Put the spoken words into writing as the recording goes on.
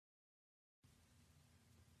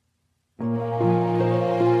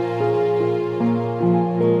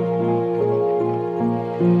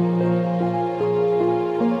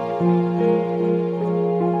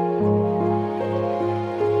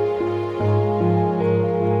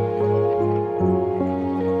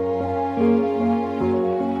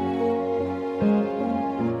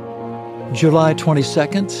July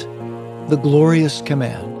 22nd, the glorious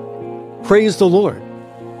command. Praise the Lord.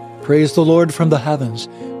 Praise the Lord from the heavens.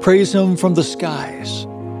 Praise Him from the skies.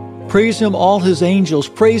 Praise Him, all His angels.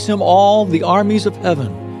 Praise Him, all the armies of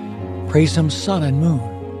heaven. Praise Him, sun and moon.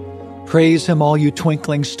 Praise Him, all you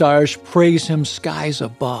twinkling stars. Praise Him, skies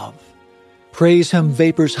above. Praise Him,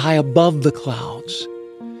 vapors high above the clouds.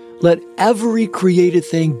 Let every created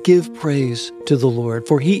thing give praise to the Lord,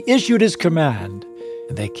 for He issued His command,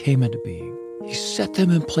 and they came into being. He set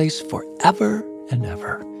them in place forever and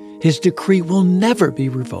ever. His decree will never be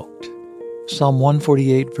revoked. Psalm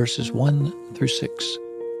 148, verses 1 through 6.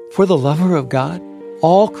 For the lover of God,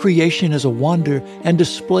 all creation is a wonder and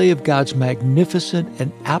display of God's magnificent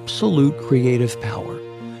and absolute creative power.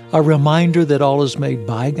 A reminder that all is made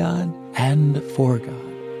by God and for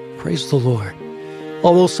God. Praise the Lord.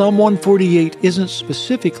 Although Psalm 148 isn't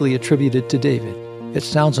specifically attributed to David, it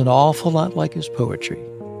sounds an awful lot like his poetry.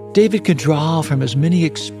 David could draw from as many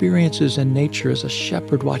experiences in nature as a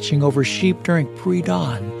shepherd watching over sheep during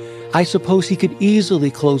pre-dawn. I suppose he could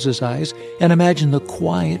easily close his eyes and imagine the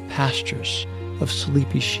quiet pastures of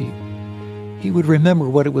sleepy sheep. He would remember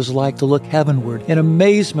what it was like to look heavenward in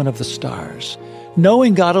amazement of the stars,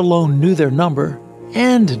 knowing God alone knew their number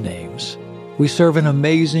and names. We serve an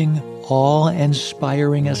amazing,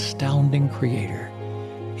 awe-inspiring, astounding Creator.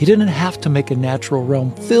 He didn't have to make a natural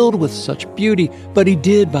realm filled with such beauty, but He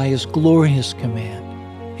did by His glorious command.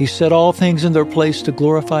 He set all things in their place to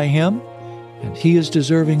glorify Him, and He is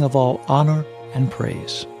deserving of all honor and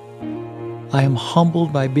praise. I am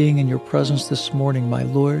humbled by being in your presence this morning, my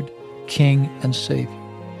Lord, King, and Savior.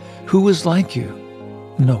 Who is like you?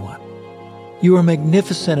 No one. You are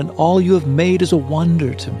magnificent, and all you have made is a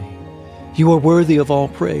wonder to me. You are worthy of all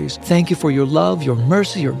praise. Thank you for your love, your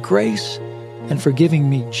mercy, your grace, and for giving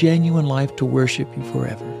me genuine life to worship you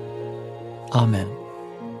forever. Amen.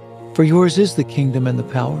 For yours is the kingdom and the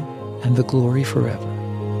power and the glory forever.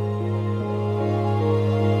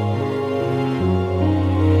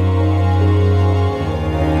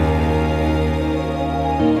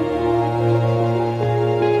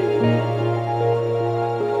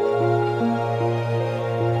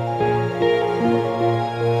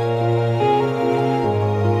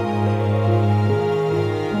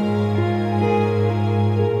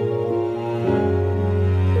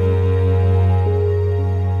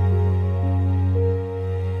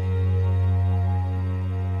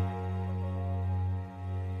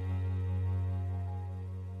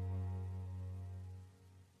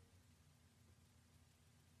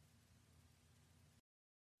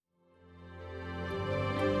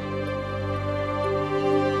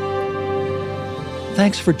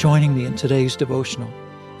 Thanks for joining me in today's devotional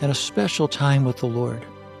and a special time with the Lord.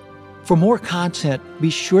 For more content, be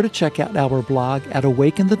sure to check out our blog at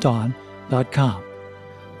awakenthedawn.com.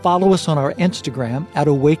 Follow us on our Instagram at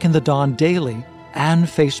Awaken the Dawn Daily and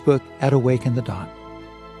Facebook at Awaken the Dawn.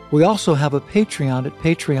 We also have a Patreon at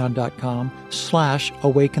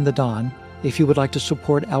patreon.com/awakenthedawn if you would like to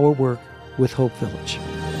support our work with Hope Village.